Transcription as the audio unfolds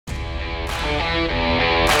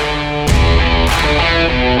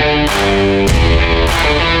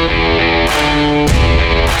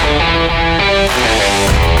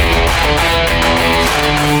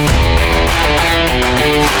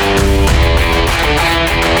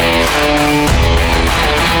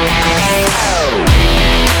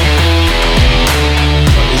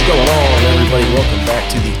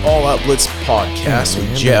Blitz podcast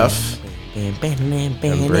with Jeff and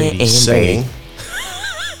Brady singing.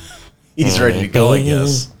 He's ready to go, I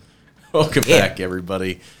guess. Welcome back,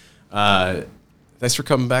 everybody. Thanks for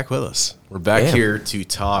coming back with us. We're back here to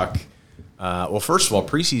talk. Well, first of all,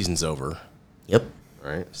 preseason's over. Yep.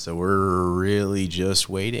 All right. So we're really just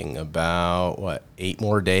waiting about, 8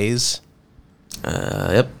 more days?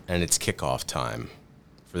 Yep. And it's kickoff time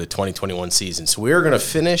for the 2021 season. So we're going to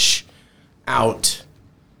finish out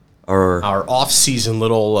our off-season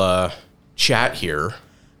little chat here.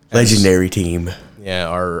 Legendary team. Yeah,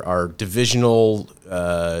 our divisional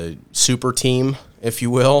super team, if you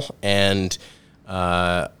will, and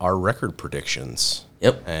our record predictions.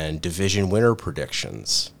 Yep. And division winner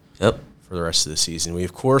predictions. Yep. For the rest of the season. We,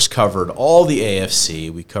 of course, covered all the AFC.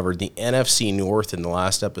 We covered the NFC North in the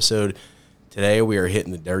last episode. Today, we are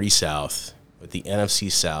hitting the dirty South with the NFC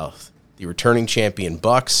South, the returning champion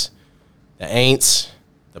Bucks, the Aints,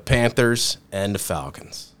 the Panthers, and the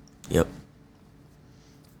Falcons. Yep.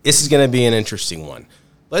 This is going to be an interesting one.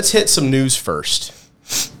 Let's hit some news first.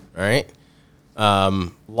 All right. A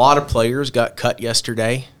lot of players got cut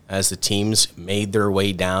yesterday as the teams made their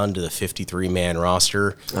way down to the 53-man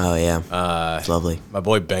roster. Oh, yeah. It's lovely. My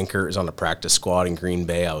boy Benker is on the practice squad in Green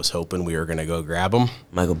Bay. I was hoping we were going to go grab him.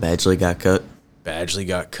 Michael Badgley got cut. Badgley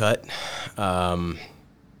got cut. And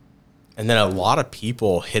then a lot of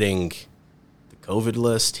people hitting COVID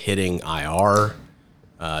list, hitting IR.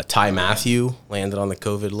 Ty Matthew landed on the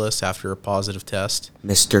COVID list after a positive test.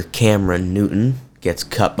 Mr. Cameron Newton gets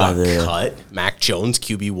cut by Mac Jones,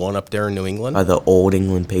 QB1 up there in New England. By the old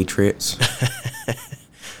England Patriots.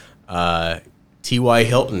 T.Y.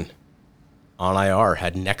 Hilton on IR,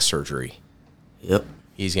 had neck surgery. Yep.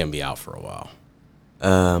 He's going to be out for a while.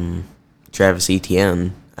 Travis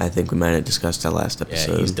Etienne, I think we might have discussed that last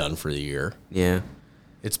episode. Yeah, he's done for the year. Yeah.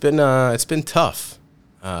 It's been tough.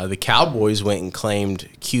 The Cowboys went and claimed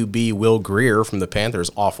QB Will Grier from the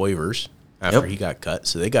Panthers off waivers after he got cut,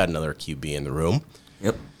 so they got another QB in the room.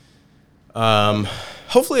 Yep.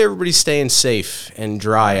 Hopefully everybody's staying safe and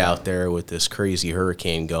dry out there with this crazy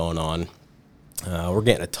hurricane going on. We're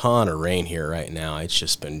getting a ton of rain here right now. It's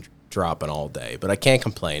just been dropping all day, but I can't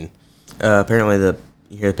complain. Apparently the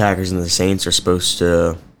Packers and the Saints are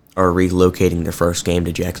relocating their first game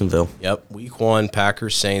to Jacksonville. Yep, week 1,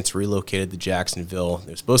 Packers-Saints relocated to Jacksonville.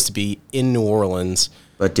 They're supposed to be in New Orleans.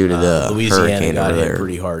 But due to the Louisiana hurricane got over hit there.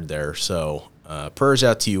 pretty hard there. So prayers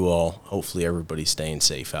out to you all. Hopefully everybody's staying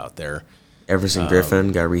safe out there. Everson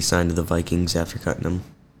Griffin got re-signed to the Vikings after cutting him.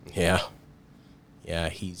 Yeah. Yeah,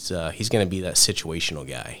 he's going to be that situational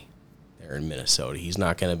guy there in Minnesota. He's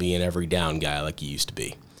not going to be an every down guy like he used to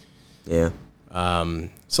be. Yeah.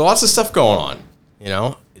 So lots of stuff going on, you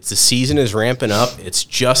know. The season is ramping up. It's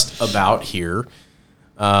just about here.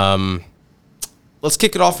 Let's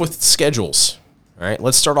kick it off with schedules. All right,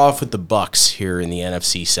 let's start off with the Bucks here in the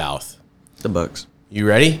NFC South. The Bucks. You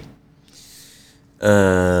ready?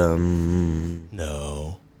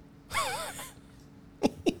 No.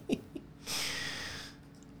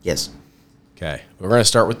 Yes. Okay, we're going to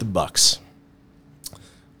start with the Bucks.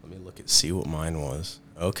 Let me see what mine was.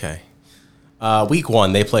 Okay. Week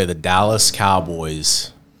 1, they play the Dallas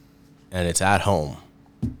Cowboys, and it's at home.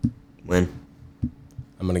 Win.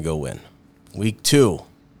 I'm going to go win. Week 2,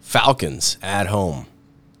 Falcons at home.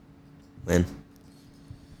 Win.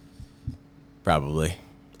 Probably.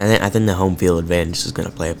 I think the home field advantage is going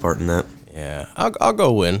to play a part in that. Yeah, I'll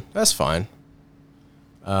go win. That's fine.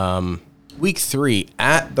 Week 3,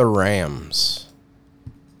 at the Rams.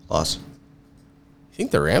 Loss. You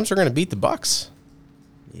think the Rams are going to beat the Bucks?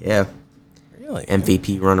 Yeah. Really?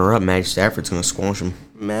 MVP runner-up, Matty Stafford's going to squash him.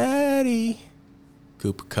 Matty.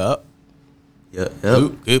 Cooper Kupp. Yep.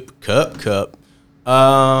 Cooper Kupp.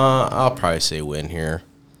 I'll probably say win here.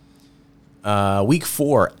 Week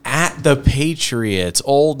 4, at the Patriots.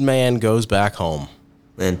 Old man goes back home.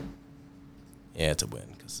 Win. Yeah, it's a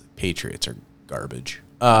win because the Patriots are garbage.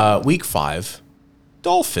 Week 5,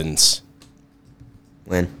 Dolphins.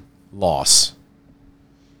 Win. Loss.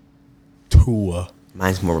 Tua.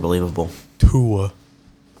 Mine's more believable. Tua.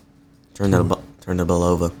 Turn the ball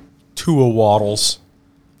over. Tua waddles.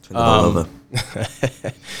 Turn the ball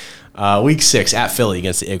over. Week 6, at Philly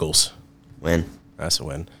against the Eagles. Win. That's a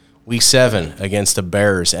win. Week 7 against the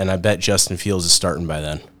Bears, and I bet Justin Fields is starting by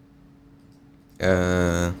then.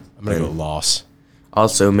 I'm going to go loss.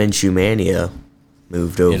 Also, Minshew Mania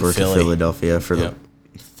moved over to Philly. Philadelphia for Yep.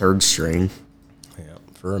 the third string. Yeah,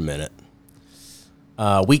 for a minute.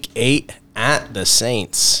 Week 8 at the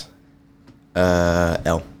Saints.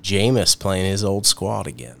 L. Jameis playing his old squad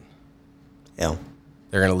again. L.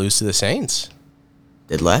 They're going to lose to the Saints.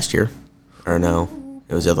 Did last year. Or no,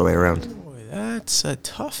 it was the other way around. Boy, that's a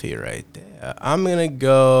toughie right there. I'm going to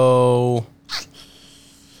go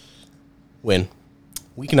win.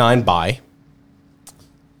 Week 9, bye.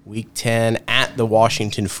 Week 10 at the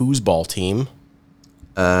Washington foosball team.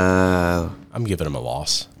 I'm giving them a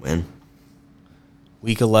loss. Win.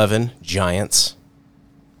 Week 11, Giants.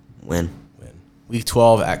 Win. Win. Week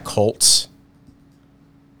 12 at Colts.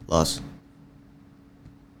 Loss.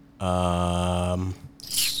 Yeah,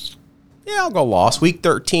 I'll go loss. Week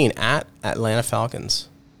 13 at Atlanta Falcons.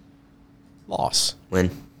 Loss. Win.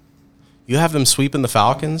 You have them sweeping the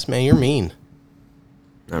Falcons? Man, you're mean.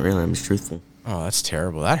 Not really, I'm just truthful. Oh, that's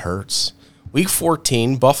terrible. That hurts. Week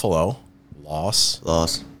 14, Buffalo. Loss.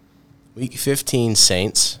 Loss. Week 15,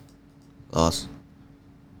 Saints. Loss.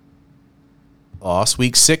 Loss.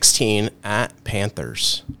 Week 16 at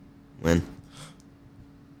Panthers. Win.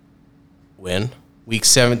 Win. Week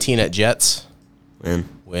 17 at Jets. Win.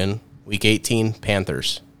 Win. Week 18,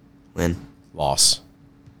 Panthers. Win. Loss.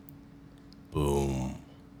 Boom.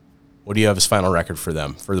 What do you have as final record for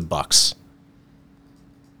them, for the Bucks?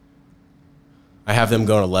 I have them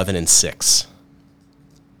going 11-6.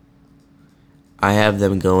 I have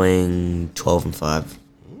them going 12-5.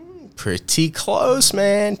 Pretty close,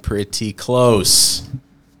 man. Pretty close.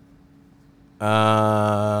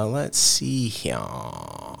 Let's see here.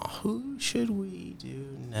 Who should we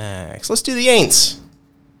do next? Let's do the Aints.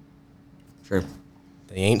 Sure.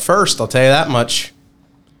 They ain't first, I'll tell you that much.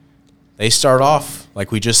 They start off,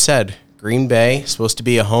 like we just said, Green Bay, supposed to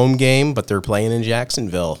be a home game, but they're playing in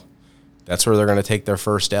Jacksonville. That's where they're going to take their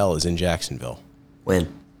first L, is in Jacksonville.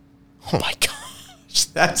 Win. Oh, my gosh.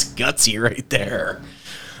 That's gutsy right there.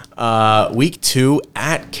 Week 2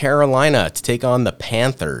 at Carolina to take on the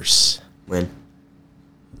Panthers. Win.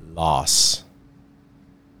 Loss.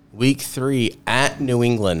 Week 3 at New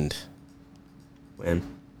England. Win.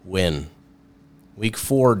 Win. Week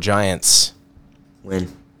 4, Giants.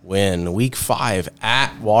 Win. Win. Week 5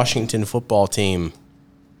 at Washington football team.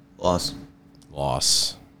 Loss.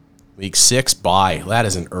 Loss. Week 6, bye. That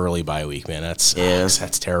is an early bye week, man. That sucks. Yeah.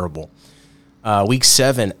 That's terrible. Week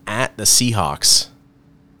 7 at the Seahawks.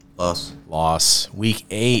 Loss. Loss. Week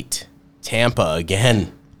 8, Tampa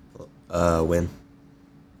again. Win.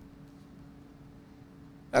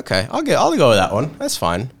 Okay, I'll go with that one. That's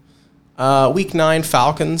fine. Week 9,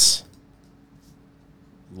 Falcons.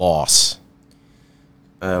 Loss.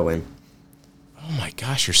 Win. Oh my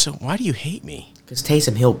gosh, why do you hate me? Because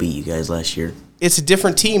Taysom Hill beat you guys last year. It's a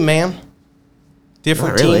different team, man.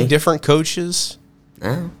 Different Not really. team, different coaches.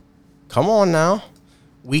 No. Come on now.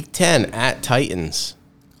 Week 10 at Titans.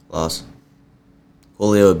 Loss.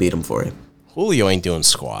 Julio beat him for you. Julio ain't doing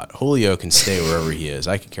squat. Julio can stay wherever he is.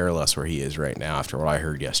 I could care less where he is right now after what I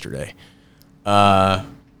heard yesterday.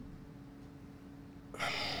 I'm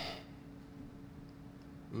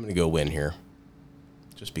going to go win here.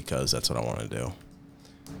 Just because that's what I want to do.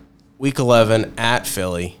 Week 11 at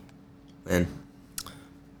Philly. Win.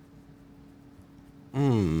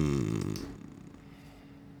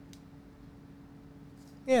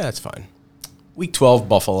 Yeah, that's fine. Week 12,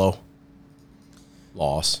 Buffalo.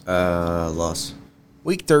 Loss. Loss.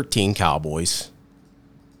 Week 13, Cowboys.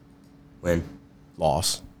 Win.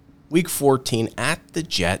 Loss. Week 14, at the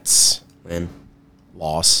Jets. Win.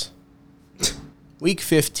 Loss. Week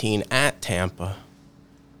 15, at Tampa.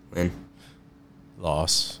 Win.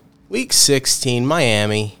 Loss. Week 16,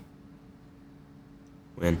 Miami.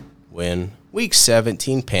 Win. Win. Week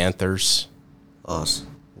 17, Panthers. Loss.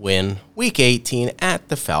 Win. Week 18, at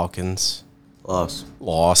the Falcons. Loss.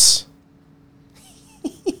 Loss.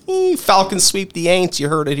 Falcons sweep the Aints. You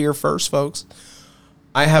heard it here first, folks.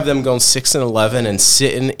 I have them going 6-11 and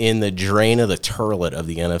sitting in the drain of the turlet of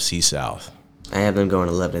the NFC South. I have them going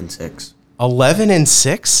 11-6.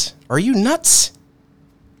 11-6? Are you nuts?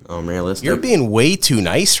 I'm realistic. You're being way too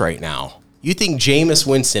nice right now. You think Jameis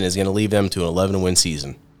Winston is going to lead them to an 11-win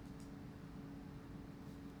season?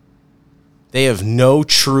 They have no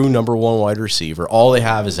true number one wide receiver. All they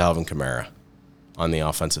have is Alvin Kamara on the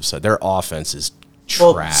offensive side. Their offense is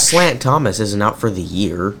trash. Well, Slant Thomas isn't out for the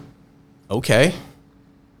year. Okay.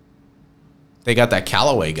 They got that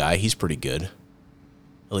Callaway guy. He's pretty good.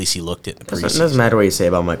 At least he looked it in the It preseason. doesn't matter what you say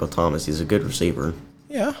about Michael Thomas. He's a good receiver.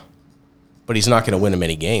 Yeah. But he's not going to win him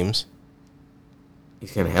any games.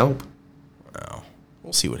 He's going to help. Well,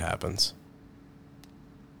 we'll see what happens.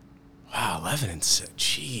 Wow, 11-6.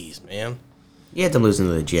 Jeez, man. You had them losing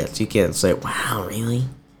to the Jets. You can't say, wow, really?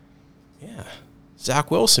 Yeah. Zach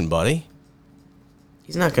Wilson, buddy.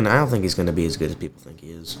 He's not going to... I don't think he's going to be as good as people think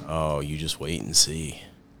he is. Oh, you just wait and see.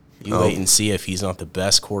 Wait and see if he's not the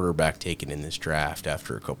best quarterback taken in this draft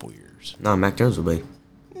after a couple years. No, Mac Jones will be.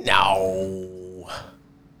 No.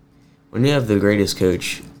 When you have the greatest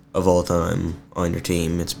coach of all time on your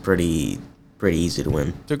team, it's pretty easy to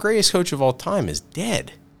win. The greatest coach of all time is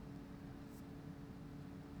dead.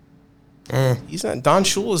 He's not. Don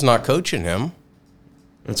Shula is not coaching him.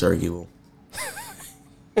 That's arguable.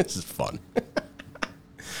 This is fun.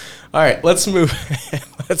 All right, let's move.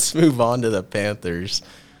 Let's move on to the Panthers.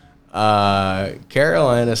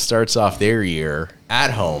 Carolina starts off their year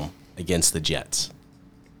at home against the Jets.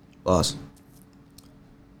 Loss.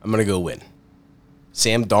 I'm gonna go win.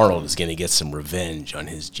 Sam Darnold is gonna get some revenge on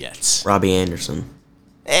his Jets. Robbie Anderson.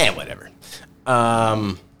 Whatever.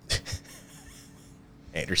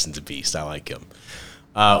 Anderson's a beast. I like him.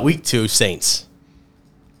 Week 2, Saints.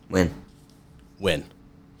 Win.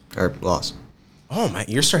 Or loss. Oh, man.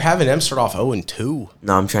 You're having them start off 0-2.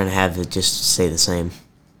 No, I'm trying to have it just say the same.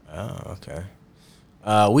 Oh, okay.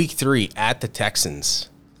 Week 3, at the Texans.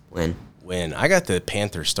 Win. I got the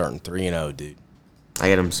Panthers starting 3-0, dude. I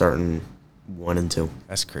got them starting 1-2.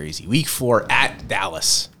 That's crazy. Week 4, at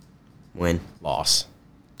Dallas. Win. Loss.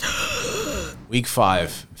 Week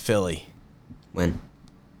 5, Philly. Win.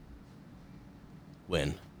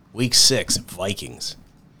 Week 6, Vikings.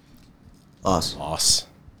 Loss.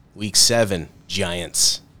 Week 7,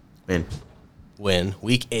 Giants. Win.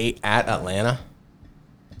 Week 8, at Atlanta.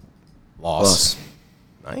 Loss.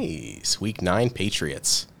 Nice. Week 9,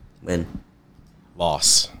 Patriots. Win.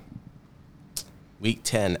 Loss. Week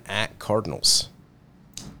 10, at Cardinals.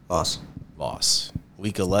 Loss.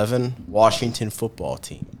 Week 11, Washington football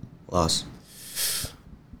team. Loss.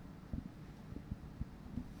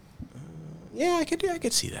 Yeah, I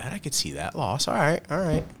could see that. Loss. All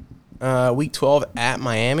right. Week 12, at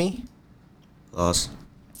Miami. Loss.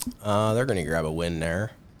 They're going to grab a win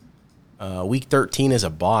there. Week 13 is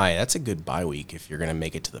a bye. That's a good bye week if you're going to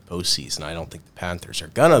make it to the postseason. I don't think the Panthers are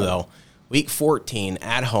going to, though. Week 14,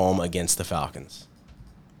 at home against the Falcons.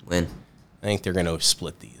 Win. I think they're going to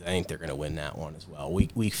split these. I think they're going to win that one as well.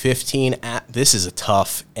 Week 15, this is a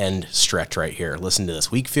tough end stretch right here. Listen to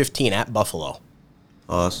this. Week 15, at Buffalo.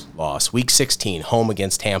 Loss. Week 16, home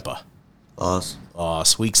against Tampa.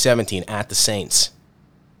 Loss. Week 17, at the Saints.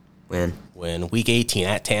 Win. Week 18,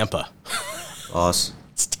 at Tampa. Loss.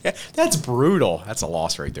 That's brutal. That's a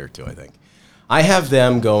loss right there, too, I think. I have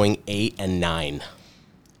them going 8-9.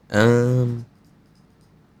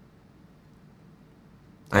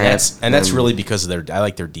 That's really because of I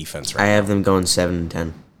like their defense right I have them going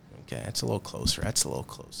 7-10. Okay, that's a little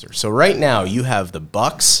closer. So right now you have the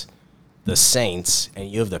Bucks, the Saints, and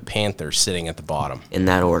you have the Panthers sitting at the bottom. In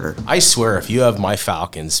that order. I swear, if you have my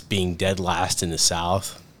Falcons being dead last in the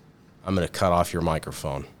South, I'm going to cut off your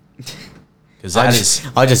microphone. Because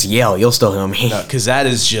I'll just yell. You'll still hear me. Because that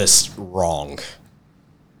is just wrong.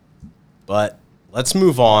 But let's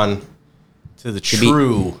move on to the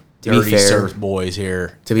true dirty South boys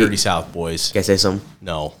here. Dirty South boys. Can I say something?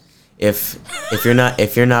 No. If you're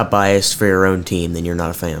not biased for your own team, then you're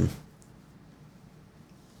not a fan.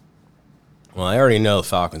 Well, I already know the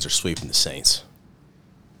Falcons are sweeping the Saints.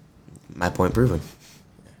 My point proven.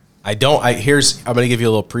 I'm going to give you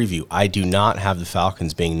a little preview. I do not have the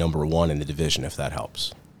Falcons being number 1 in the division, if that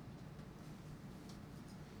helps.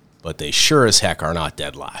 But they sure as heck are not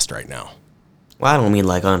dead last right now. Well, I don't mean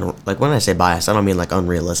like when I say biased, I don't mean like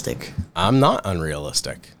unrealistic. I'm not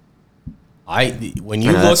unrealistic. When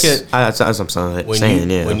you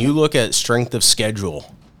look at strength of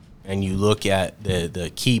schedule, and you look at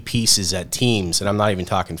the key pieces at teams, and I'm not even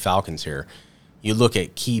talking Falcons here. You look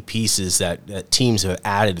at key pieces that teams have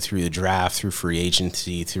added through the draft, through free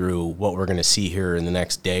agency, through what we're going to see here in the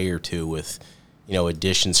next day or two with,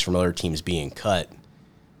 additions from other teams being cut.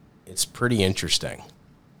 It's pretty interesting.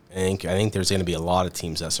 I think there's going to be a lot of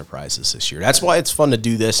teams that surprise us this year. That's why it's fun to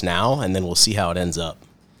do this now, and then we'll see how it ends up.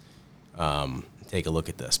 Take a look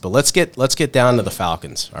at this. But let's get down to the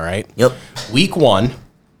Falcons, all right? Yep. Week 1,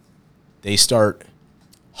 they start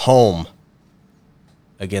home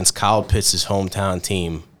against Kyle Pitts' hometown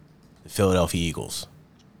team, the Philadelphia Eagles.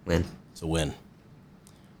 Win. It's a win.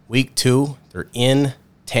 Week 2, they're in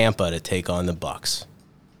Tampa to take on the Bucs.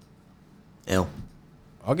 L.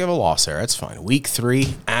 I'll give a loss there. That's fine. Week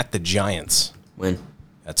 3, at the Giants. Win.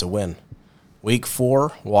 That's a win. Week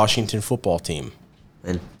 4, Washington football team.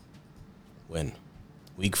 Win.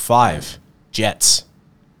 Week 5, Jets.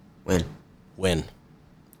 Win.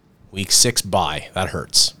 Week 6, bye. That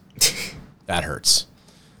hurts.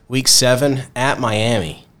 Week 7 at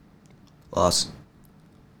Miami. Loss.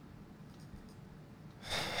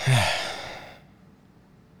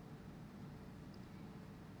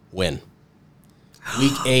 Win.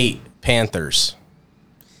 Week 8, Panthers.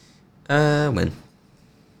 Win.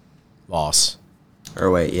 Loss.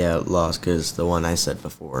 Or wait, yeah, loss because the one I said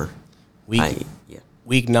before. Week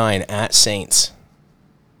 9, at Saints.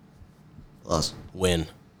 Loss. Win.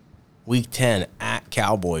 Week 10, at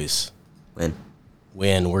Cowboys. Win.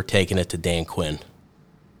 Win. We're taking it to Dan Quinn.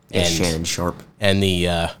 And Shannon Sharp. And the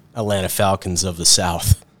Atlanta Falcons of the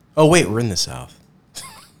South. Oh, wait, we're in the South.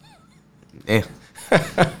 Yeah.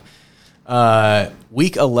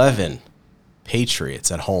 Week 11,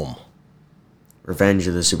 Patriots at home. Revenge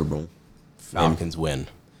of the Super Bowl. Falcons win.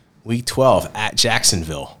 Week 12, at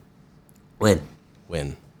Jacksonville. Win.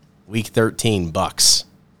 Win. Week 13, Bucks.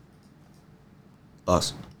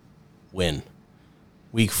 Loss. Win.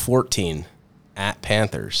 Week 14, at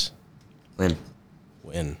Panthers. Win.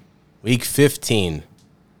 Win. Week 15,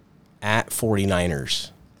 at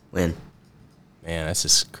 49ers. Win. Man, that's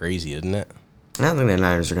just crazy, isn't it? I don't think the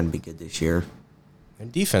Niners are going to be good this year. Their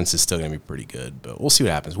defense is still going to be pretty good, but we'll see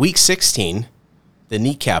what happens. Week 16, the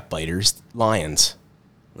kneecap biters, Lions.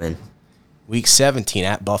 Win. Week 17,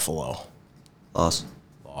 at Buffalo. Loss.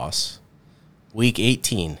 Loss. Week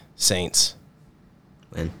 18, Saints.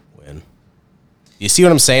 Win. Win. You see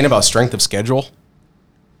what I'm saying about strength of schedule?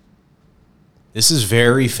 This is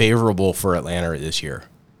very favorable for Atlanta this year.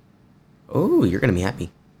 Oh, you're going to be happy.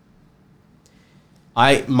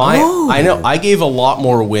 I know I gave a lot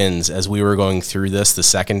more wins as we were going through this the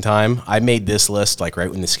second time. I made this list like right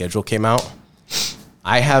when the schedule came out.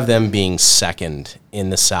 I have them being second in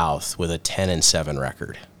the South with a 10-7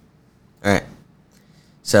 record. All right.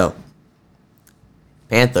 So,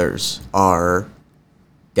 Panthers are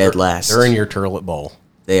dead last. They're in your Turlet Bowl.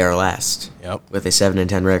 They are last. Yep. With a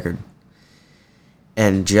 7-10 record.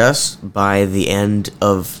 And just by the end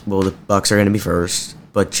of, well, the Bucks are going to be first,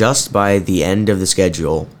 but just by the end of the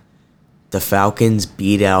schedule, the Falcons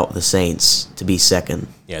beat out the Saints to be second.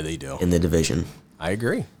 Yeah, they do. In the division. I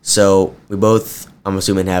agree. So we both, I'm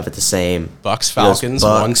assuming, have it the same. Bucks, Falcons,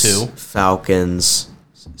 Bucks, 1-2. Falcons,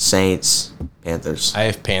 Saints, Panthers. I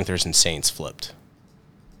have Panthers and Saints flipped.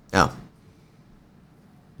 Oh.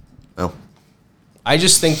 Oh. I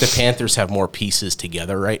just think the Panthers have more pieces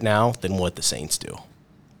together right now than what the Saints do.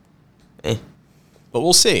 But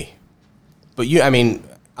we'll see. But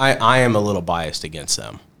I am a little biased against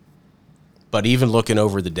them. But even looking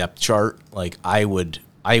over the depth chart, like I would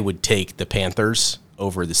take the Panthers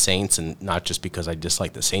over the Saints, and not just because I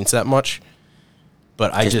dislike the Saints that much,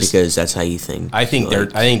 but just because that's how you think. I think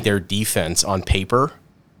their defense on paper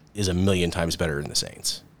is a million times better than the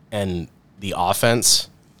Saints, and the offense.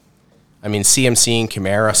 I mean, CMC and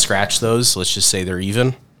Kamara, scratch those. Let's just say they're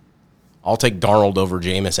even. I'll take Darnold over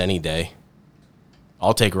Jameis any day.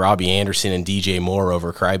 I'll take Robbie Anderson and DJ Moore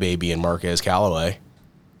over Crybaby and Marquez Callaway.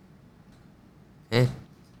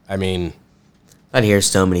 I mean, I'd hear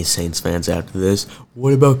so many Saints fans after this.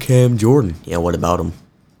 What about Cam Jordan? Yeah, what about him?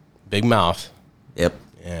 Big mouth. Yep.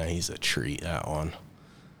 Yeah, he's a treat, that one.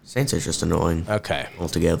 Saints are just annoying. Okay.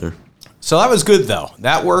 Altogether. So that was good, though.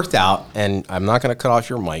 That worked out, and I'm not going to cut off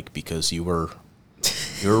your mic because you were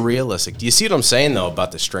realistic. Do you see what I'm saying, though,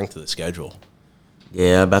 about the strength of the schedule?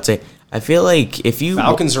 Yeah, about to say, I feel like if you...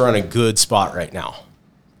 Falcons are on a good spot right now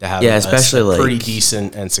to have especially a pretty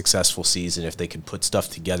decent and successful season if they could put stuff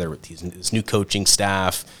together with this new coaching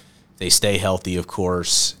staff. They stay healthy, of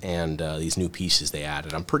course, and these new pieces they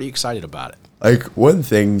added. I'm pretty excited about it. Like, one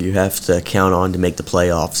thing you have to count on to make the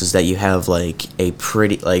playoffs is that you have, like,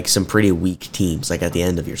 some pretty weak teams, like, at the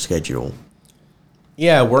end of your schedule.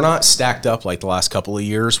 Yeah, we're not stacked up like the last couple of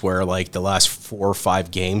years where, like, the last 4 or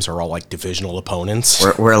 5 games are all, like, divisional opponents.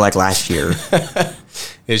 We're like last year.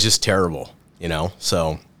 It's just terrible,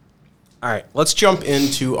 So, all right, let's jump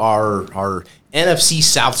into our NFC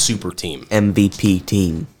South Super Team. MVP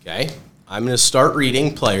team. Okay. I'm going to start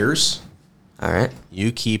reading players. All right.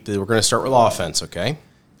 We're going to start with offense, okay?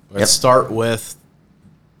 Let's start with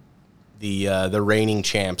the reigning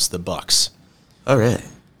champs, the Bucks. All right.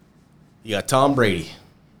 You got Tom Brady,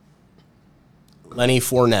 Lenny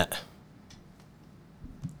Fournette,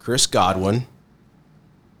 Chris Godwin,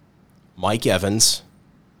 Mike Evans,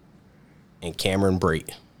 and Cameron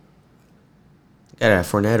Brate. Got a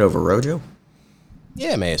Fournette over Rojo?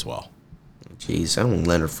 Yeah, may as well. Jeez, I don't want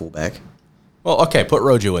Leonard fullback. Well, okay, put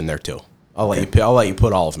Rojo in there too. I'll let you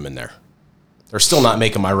put all of them in there. They're still not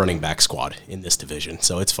making my running back squad in this division,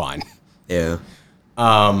 so it's fine. Yeah.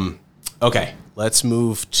 Okay, let's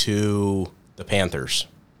move to the Panthers.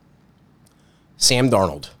 Sam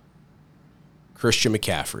Darnold, Christian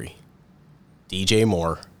McCaffrey, DJ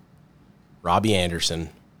Moore, Robbie Anderson,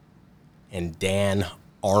 and Dan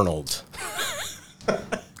Arnold.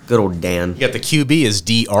 Good old Dan. You got the QB is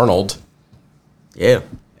D. Arnold, Yeah.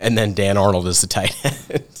 and then Dan Arnold is the tight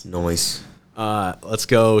end. Nice. Let's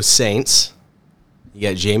go Saints. You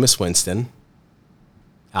got Jameis Winston,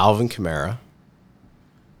 Alvin Kamara,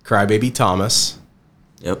 Crybaby Thomas,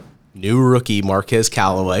 Yep. new rookie Marquez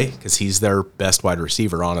Callaway, because he's their best wide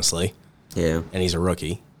receiver, honestly, Yeah. and he's a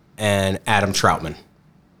rookie, and Adam Troutman.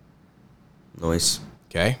 Nice.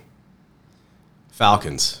 Okay.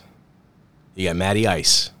 Falcons. You got Matty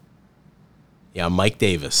Ice. You got Mike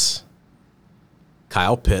Davis,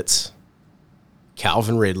 Kyle Pitts,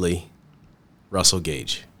 Calvin Ridley, Russell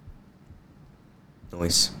Gage.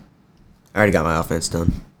 Nice. I already got my offense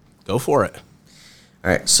done. Go for it.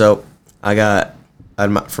 All right, so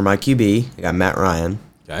for my QB, I got Matt Ryan.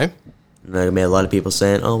 Okay. And I made a lot of people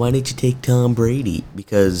saying, "Oh, why didn't you take Tom Brady?"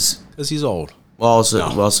 Because He's old.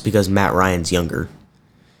 also because Matt Ryan's younger,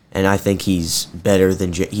 and I think he's better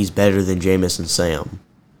than Jameis and Sam.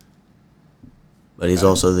 But he's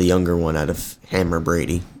also the younger one out of Hammer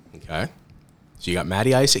Brady. Okay. So you got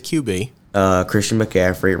Matty Ice at QB. Christian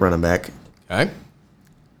McCaffrey at running back. Okay.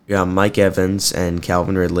 You got Mike Evans and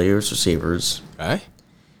Calvin Ridley as receivers. Okay.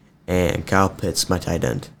 And Kyle Pitts, my tight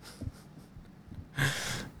end.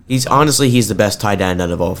 He's the best tight end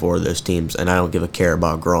out of all four of those teams, and I don't give a care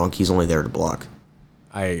about Gronk. He's only there to block.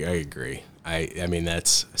 I agree. I mean,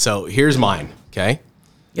 that's... So here's mine, okay?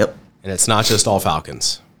 Yep. And it's not just all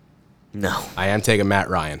Falcons. No. I am taking Matt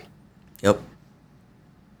Ryan. Yep.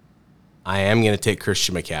 I am going to take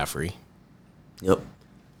Christian McCaffrey. Yep.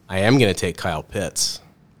 I am going to take Kyle Pitts.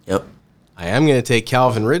 Yep. I am going to take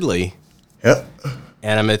Calvin Ridley. Yep.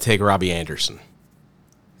 And I'm going to take Robbie Anderson.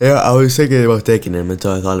 Yeah, I was thinking about taking him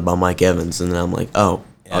until I thought about Mike Evans, and then I'm like, oh,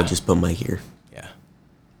 Yeah. I'll just put Mike here. Yeah.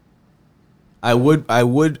 I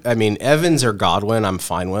mean, Evans or Godwin, I'm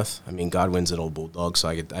fine with. I mean, Godwin's an old bulldog, so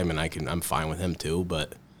I'm fine with him too,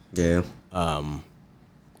 but Yeah.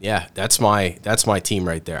 yeah, that's my team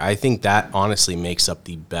right there. I think that honestly makes up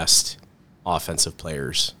the best offensive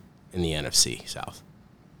players in the NFC South.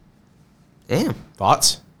 Damn.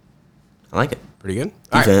 Thoughts? I like it. Pretty good.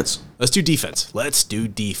 All right, Defense. let's do defense. Let's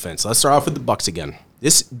start off with the Bucs again.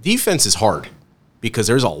 This defense is hard because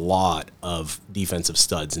there's a lot of defensive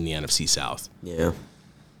studs in the NFC South. Yeah.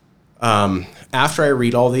 After I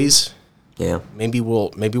read all these, Yeah. maybe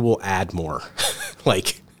we'll add more,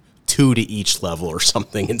 like 2 to each level or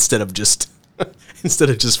something instead of just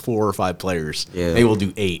 4 or 5 players. Yeah. Maybe we'll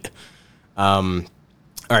do 8. All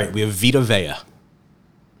right, we have Vita Vea.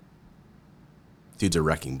 Dude's a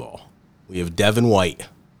wrecking ball. We have Devin White,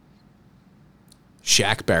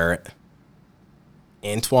 Shaq Barrett,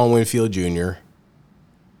 Antoine Winfield Jr.,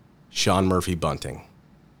 Sean Murphy Bunting.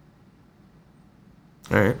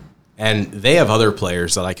 All right. And they have other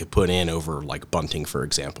players that I could put in over, like Bunting, for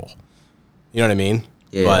example. You know what I mean?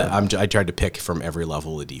 Yeah. But I tried to pick from every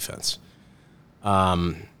level of defense.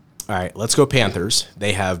 All right, let's go Panthers.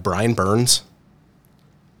 They have Brian Burns,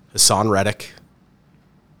 Hassan Reddick,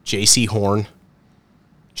 J.C. Horn,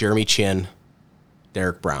 Jeremy Chin,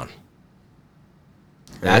 Derek Brown.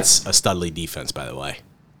 That's a studly defense, by the way,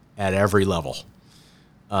 at every level.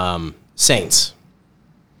 Saints,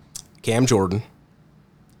 Cam Jordan,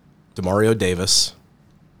 Demario Davis,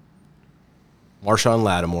 Marshawn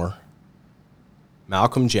Lattimore,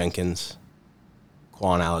 Malcolm Jenkins,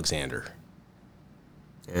 Quan Alexander.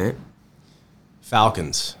 All right.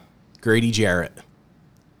 Falcons, Grady Jarrett,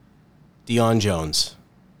 Deion Jones,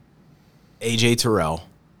 A.J. Terrell,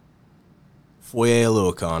 Foye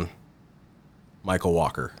Oluokun, Michael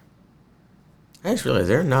Walker. I just realized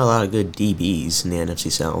there are not a lot of good DBs in the NFC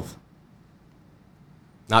South.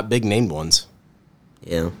 Not big named ones.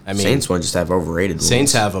 Yeah. I mean, Saints one just have overrated ones.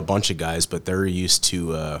 Saints have a bunch of guys, but they're used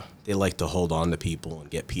to, they like to hold on to people and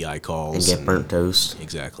get PI calls. And get burnt toast.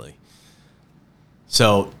 Exactly.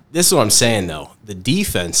 So this is what I'm saying, though. The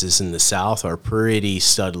defenses in the South are pretty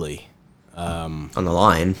studly. On the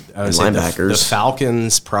line. I And would say linebackers. the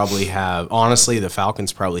Falcons probably have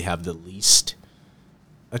the least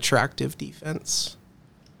attractive defense.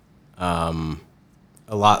 A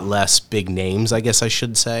lot less big names, I guess I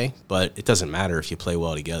should say, but it doesn't matter if you play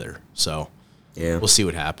well together. So Yeah. we'll see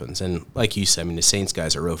what happens. And like you said, I mean, the Saints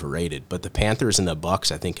guys are overrated, but the Panthers and the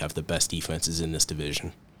Bucs, I think, have the best defenses in this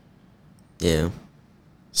division. Yeah.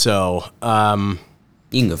 So You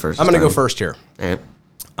can go first. I'm going to go Tom. first here. All right.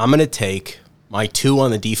 I'm going to take my 2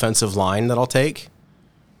 on the defensive line that I'll take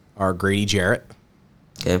are Grady Jarrett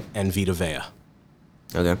Okay. and Vita Vea.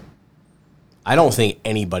 Okay. I don't think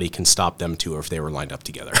anybody can stop them 2 if they were lined up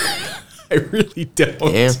together. I really don't.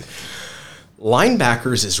 Yeah.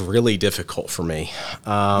 Linebackers is really difficult for me.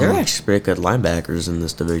 There are actually pretty good linebackers in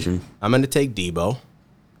this division. I'm going to take Debo.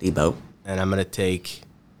 Debo. And I'm going to take...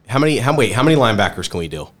 How many linebackers can we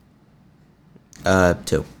do?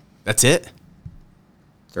 2. That's it?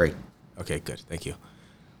 3. Okay, good. Thank you.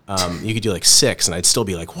 You could do like 6, and I'd still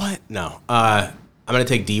be like, what? No. I'm going to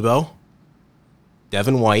take Debo.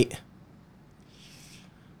 Devin White.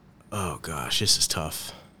 Oh, gosh, this is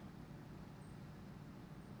tough.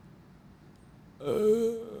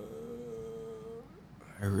 I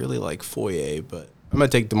really like Foye, but I'm going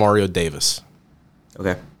to take Demario Davis.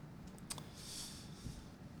 Okay.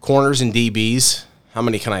 Corners and DBs. How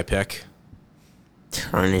many can I pick?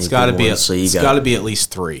 It's got to be at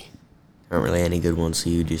least 3. There aren't really any good ones, so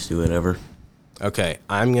you just do whatever. Okay,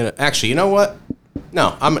 I'm going to... Actually, you know what?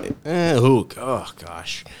 No, I'm going to... oh,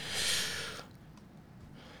 gosh.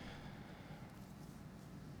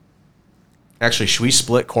 Actually, should we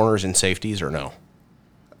split corners and safeties or no?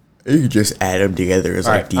 You could just add them together as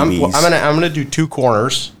like DBs. I'm gonna do 2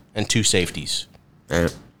 corners and 2 safeties.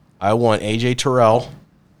 Right. I want AJ Terrell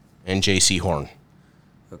and JC Horn.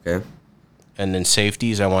 Okay. And then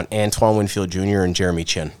safeties, I want Antoine Winfield Jr. and Jeremy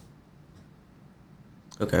Chin.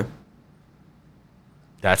 Okay.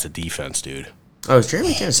 That's a defense, dude. Oh, is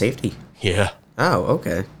Jeremy Chin a safety? Yeah. Oh,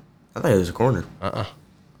 okay. I thought he was a corner. How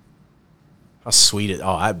sweet it...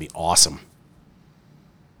 Oh, that'd be awesome.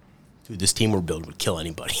 Dude, this team we're building would kill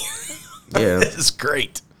anybody. Yeah. This is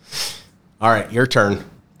great. All right, your turn.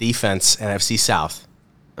 Defense, NFC South.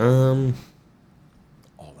 All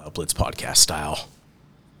Out Blitz podcast style.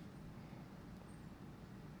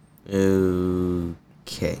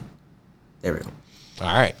 Okay. There we go.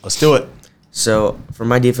 All right, let's do it. So, for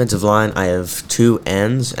my defensive line, I have 2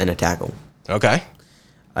 ends and a tackle. Okay.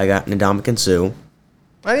 I got Ndamukong Suh,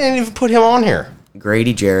 I didn't even put him on here.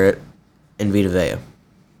 Grady Jarrett, and Vita Vea.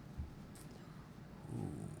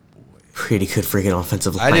 Pretty good freaking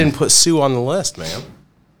offensive line. I didn't put Sue on the list, man.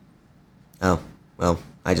 Oh, well,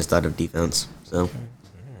 I just thought of defense. So,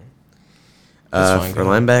 That's fine, for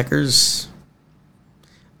go ahead. linebackers,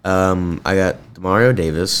 I got Demario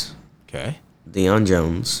Davis, Okay. Deion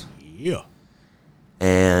Jones, Yeah.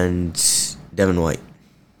 and Devin White.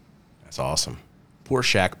 That's awesome. Poor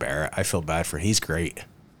Shaq Barrett. I feel bad for him. He's great.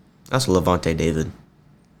 That's Levante David.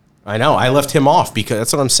 I know. I left him off because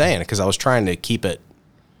that's what I'm saying, because I was trying to keep it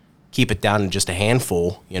down to just a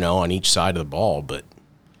handful, on each side of the ball, but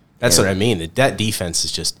that's what I mean. That defense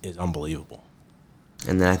is unbelievable.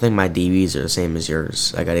 And then I think my DBs are the same as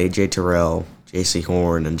yours. I got AJ Terrell, JC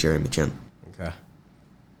Horn, and Jeremy Chin. Okay.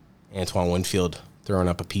 Antoine Winfield throwing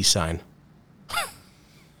up a peace sign.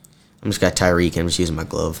 I'm just got Tyreek, and I'm just using my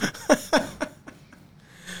glove.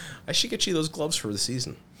 I should get you those gloves for the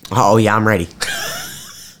season. Oh, yeah, I'm ready.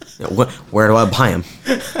 Where do I buy them?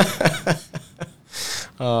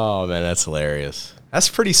 Oh, man, that's hilarious. That's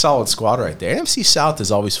a pretty solid squad right there. NFC South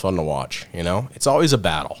is always fun to watch, It's always a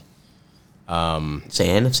battle. Say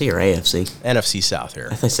NFC or AFC? NFC South here.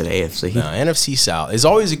 I think I said AFC. No, NFC South is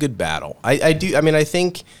always a good battle. I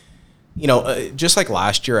think, just like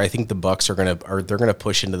last year, I think the Bucs they're gonna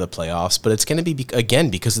push into the playoffs, but it's gonna be again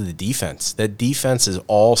because of the defense. That defense is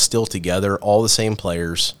all still together, all the same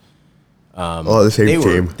players. All the same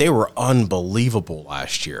team. They were unbelievable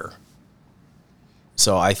last year.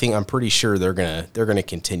 So I'm pretty sure they're gonna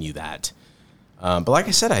continue that. But like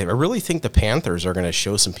I said, I really think the Panthers are gonna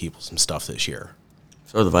show some people some stuff this year.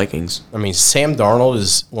 So are the Vikings. I mean, Sam Darnold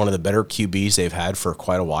is one of the better QBs they've had for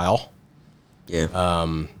quite a while.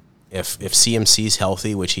 Yeah. If CMC's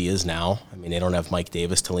healthy, which he is now, I mean, they don't have Mike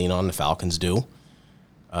Davis to lean on. The Falcons do.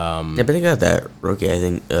 Yeah, but they got that rookie. I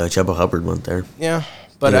think Chuba Hubbard went there. Yeah,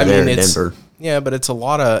 but Yeah, I they're mean, in it's Denver. yeah, but it's a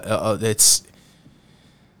lot of it's.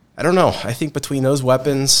 I don't know. I think between those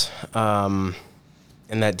weapons and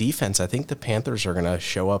that defense, I think the Panthers are going to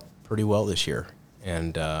show up pretty well this year,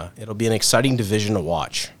 and it'll be an exciting division to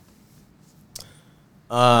watch.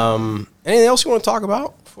 Anything else you want to talk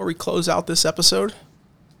about before we close out this episode?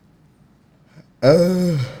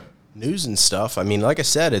 News and stuff. I mean, like I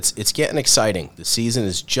said, it's getting exciting. The season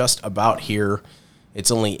is just about here.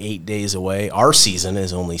 It's only 8 days away. Our season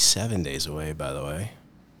is only 7 days away, by the way.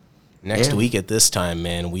 Next week at this time,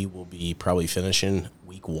 man, we will be probably finishing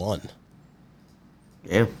week 1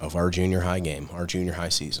 of our junior high game, our junior high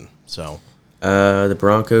season. So, the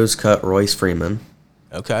Broncos cut Royce Freeman.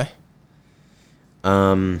 okay.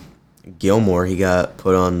 Gilmore, he got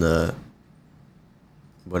put on the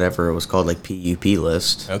whatever it was called, like PUP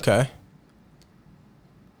list. Okay.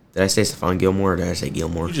 Did I say Stephon Gilmore or did I say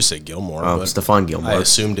Gilmore? You just said Gilmore. Oh, but Stephon Gilmore. I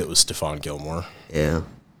assumed it was Stephon Gilmore. Yeah.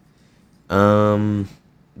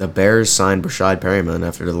 The Bears signed Brashad Perryman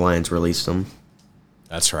after the Lions released him.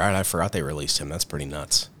 That's right. I forgot they released him. That's pretty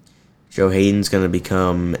nuts. Joe Hayden's going to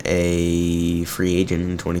become a free agent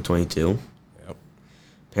in 2022. Yep.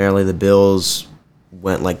 Apparently the Bills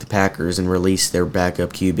went like the Packers and released their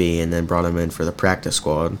backup QB and then brought him in for the practice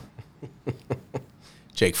squad.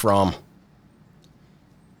 Jake Fromm.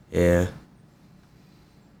 Yeah.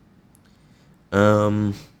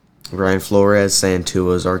 Brian Flores saying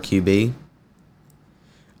Tua's our QB.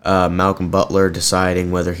 Malcolm Butler deciding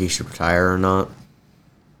whether he should retire or not.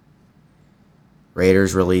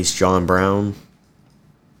 Raiders released John Brown.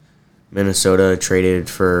 Minnesota traded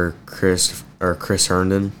for Chris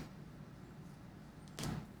Herndon.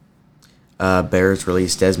 Bears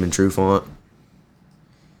released Desmond Trufant.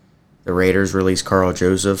 The Raiders released Carl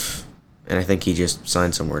Joseph, and I think he just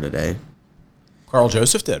signed somewhere today. Carl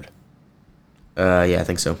Joseph did. Yeah, I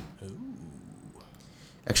think so. Ooh.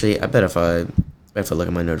 Actually, I bet if I look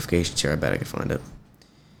at my notifications here, I bet I could find it.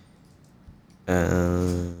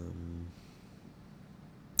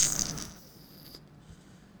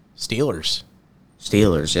 Steelers,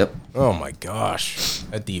 yep. Oh my gosh.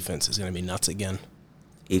 That defense is going to be nuts again.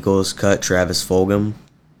 Eagles cut Travis Fulgham.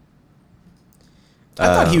 I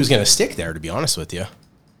thought he was going to stick there, to be honest with you.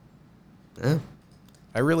 Yeah.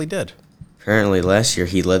 I really did. Apparently last year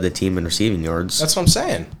he led the team in receiving yards. That's what I'm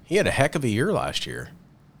saying. He had a heck of a year last year.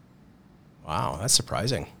 Wow, that's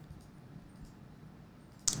surprising.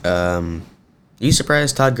 Are you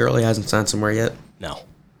surprised Todd Gurley hasn't signed somewhere yet? No.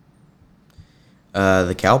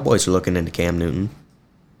 The Cowboys are looking into Cam Newton.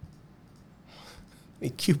 The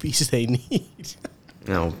QBs they need.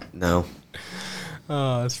 No.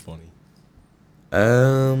 Oh, that's funny.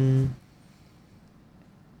 I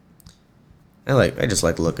just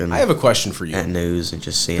like looking. I have a question for you. At news and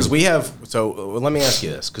just seeing. Because we have, let me ask you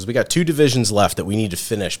this, because we got 2 divisions left that we need to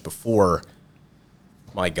finish before,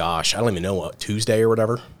 my gosh, I don't even know what, Tuesday or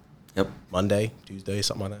whatever? Yep. Monday, Tuesday,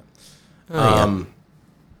 something like that. Oh, yeah.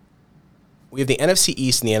 We have the NFC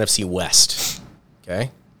East and the NFC West,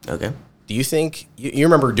 okay? Okay. Do you think, you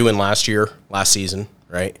remember doing last season,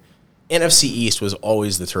 right? NFC East was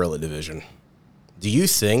always the Turlet division. Do you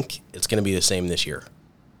think it's going to be the same this year?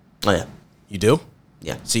 Oh, yeah. You do?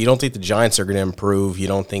 Yeah. So you don't think the Giants are going to improve? You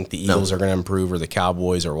don't think the Eagles are going to improve, or the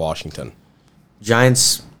Cowboys or Washington?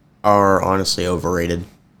 Giants are honestly overrated.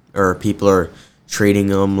 Or people are treating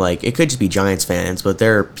them like, it could just be Giants fans, but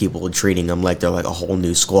there are people treating them like they're like a whole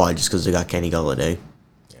new squad just because they got Kenny Golladay.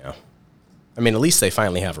 Yeah. I mean, at least they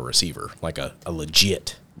finally have a receiver, like a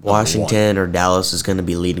legit Washington or Dallas is going to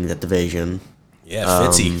be leading that division. Yeah,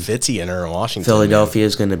 Fitzy in her in Washington. Philadelphia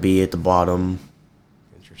is going to be at the bottom.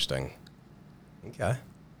 Interesting. Okay.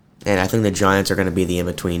 And I think the Giants are going to be the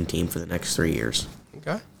in-between team for the next 3 years.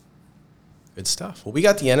 Okay. Good stuff. Well, we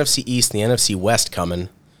got the NFC East and the NFC West coming.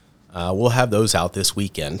 We'll have those out this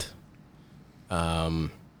weekend.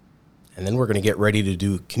 And then we're going to get ready to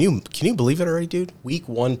do, can you believe it already, dude? Week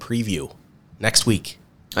 1 preview next week.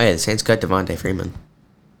 Oh, yeah, the Saints cut Devontae Freeman.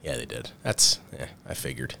 Yeah, they did. I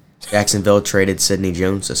figured. Jacksonville traded Sidney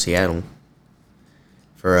Jones to Seattle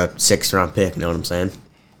for a 6th-round pick, know what I'm saying?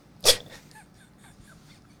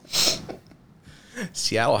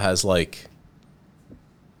 Seattle has like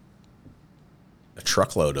a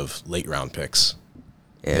truckload of late-round picks.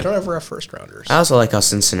 Yeah. They don't ever have first-rounders. I also like how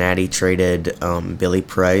Cincinnati traded Billy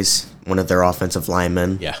Price, one of their offensive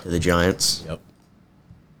linemen, to the Giants. Yep.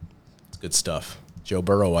 It's good stuff. Joe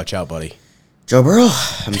Burrow, watch out, buddy. Joe Burrow,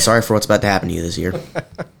 I'm sorry for what's about to happen to you this year.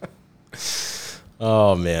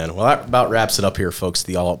 Oh, man. Well, that about wraps it up here, folks,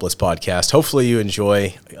 the All Out Blitz podcast. Hopefully you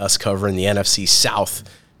enjoy us covering the NFC South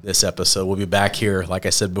this episode. We'll be back here, like I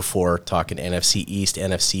said before, talking NFC East,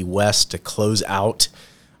 NFC West to close out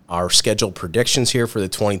our scheduled predictions here for the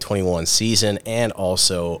 2021 season and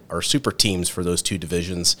also our super teams for those 2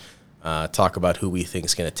 divisions. Talk about who we think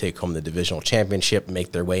is going to take home the divisional championship and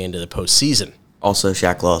make their way into the postseason. Also,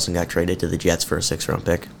 Shaq Lawson got traded to the Jets for a 6th-round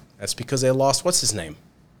pick. That's because they lost, what's his name?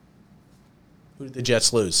 Who did the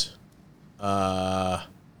Jets lose? They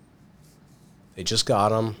just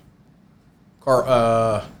got him.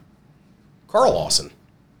 Carl Lawson.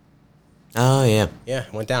 Oh, yeah. Yeah,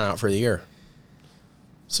 went down out for the year.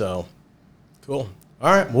 So, cool.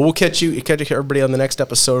 All right, well, we'll catch everybody on the next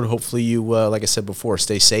episode. Hopefully you, like I said before,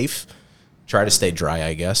 stay safe. Try to stay dry,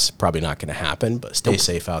 I guess. Probably not going to happen, but stay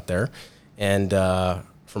safe out there. And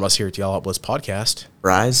from us here at the All Out Blitz podcast,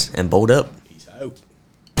 rise and bold up. peace out.